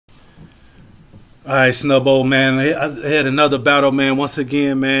All right, Snubbo, man. I had another battle, man. Once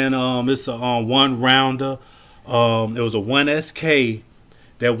again, man. It's a one rounder. It was a 1SK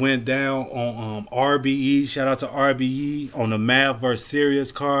that went down on RBE. Shout out to RBE on the Mav vs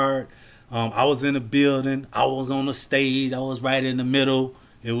Serious card. I was in the building. I was on the stage. I was right in the middle.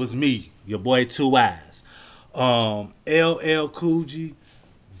 It was me, your boy 2eiies. LL COOGI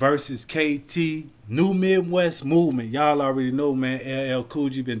versus KT. New Midwest movement. Y'all already know, man. LL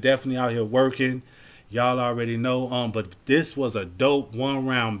COOGI been definitely out here working. Y'all already know. But this was a dope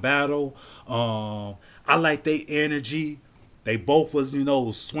one-round battle. I like their energy. They both was,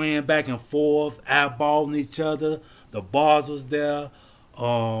 swaying back and forth, eyeballing each other. The bars was there.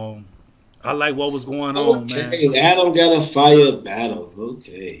 I like what was going on, man. Okay, Adam got a fire battle.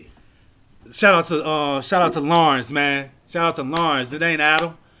 Okay. Shout out to Lawrence, man. Shout out to Lawrence. It ain't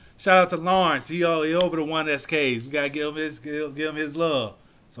Adam. Shout out to Lawrence. He over the 1SKs. We gotta give him his love.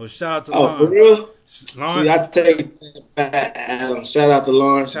 So shout out to Lawrence. Oh, for real? Lawrence. See, I take that back, Adam. Shout out to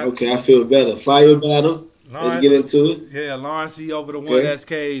Lawrence. Okay, I feel better. Fire battle. Lawrence, let's get into it. Yeah, Lawrence, he over the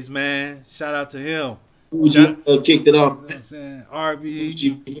 1SKs, man. Shout out to him. COOGI kicked it off. You know what I'm saying?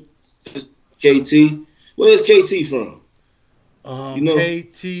 RBE. KT. Where's KT from?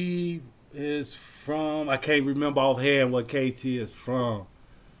 KT is from, I can't remember offhand what KT is from.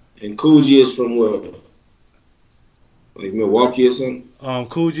 And COOGI is from where? Like Milwaukee or something?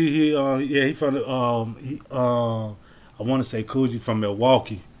 COOGI, he from the, I want to say COOGI from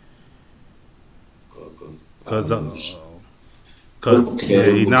Milwaukee. Cause yeah,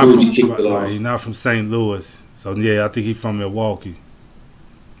 he's not from St. Louis. So yeah, I think he's from Milwaukee.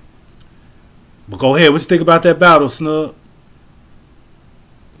 But go ahead, what you think about that battle, Snub?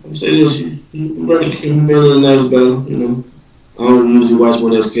 I'm saying this, been a nice battle, I don't usually watch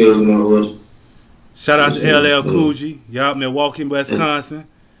 1SKs when I watch. Shout out to LL COOGI. Y'all Milwaukee, Wisconsin.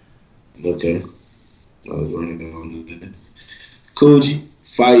 Okay. COOGI,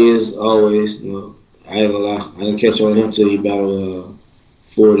 fire as always, I ain't gonna lie. I didn't catch on him till he battled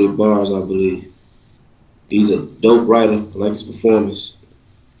 40 bars, I believe. He's a dope writer. I like his performance.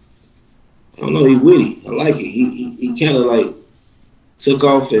 I don't know, he witty. I like it. He kind of like took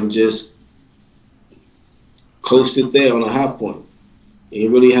off and just coasted there on a high point. He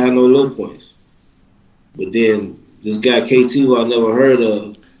didn't really have no low points. But then this guy KT, who I never heard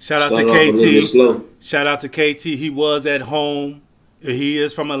of, shout out to KT. Shout out to KT. He was at home. He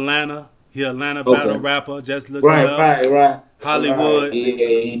is from Atlanta. He Atlanta battle rapper. Just look it up. Right. Hollywood. Right. Yeah,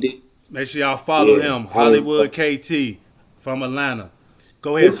 he did. Make sure y'all follow him. Hollywood KT from Atlanta.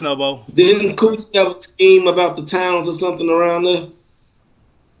 Go ahead, Snubbo. Didn't COOGI have a scheme about the towns or something around there?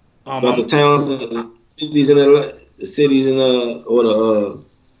 About the towns and the cities in well,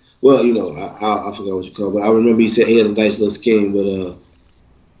 I forgot what you call it, but I remember he said he had a nice little scheme, but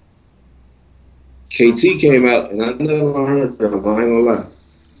KT came out and I never heard of him, I ain't gonna lie.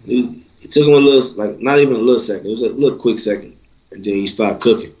 It took him a little, like, not even a little second, it was a little quick second, and then he started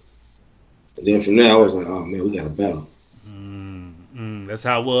cooking. And then from there I was like, oh man, we got a battle. That's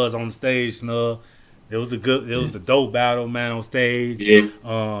how it was on the stage, Snub. It was a dope battle, man, on stage. Yeah.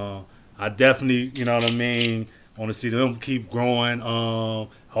 I definitely, you know what I mean, want to see them keep growing.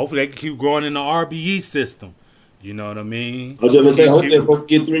 Hopefully they can keep growing in the RBE system. You know what I mean? I was just gonna say, hopefully they both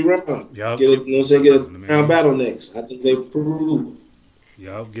get 3 rounds. Yep. Get a round battle next. I think they proved.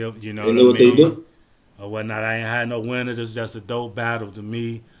 Yup, you know they know what they do. Or whatnot. I ain't had no winner. This is just a dope battle to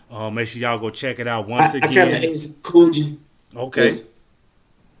me. Make sure y'all go check it out once again. I kind of hate COOGI. Okay.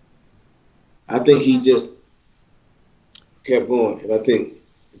 I think he just kept going, and I think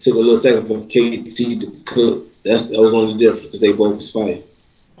it took a little second for KT to cook. That was only different because they both was fire.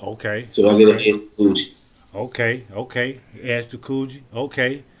 Okay. So I get an edge to COOGI. Okay. Edge to COOGI.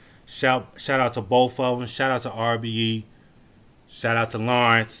 Okay. Shout out to both of them. Shout out to RBE. Shout out to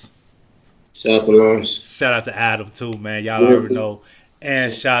Lawrence. Shout out to Lawrence. Shout out to Adam too, man. Y'all already know.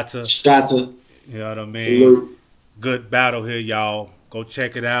 And Shatta. You know what I mean? Salute. Good battle here, y'all. Go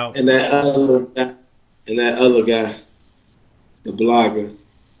check it out. And that other guy, the blogger,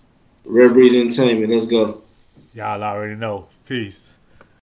 RBE Entertainment. Let's go. Y'all already know. Peace.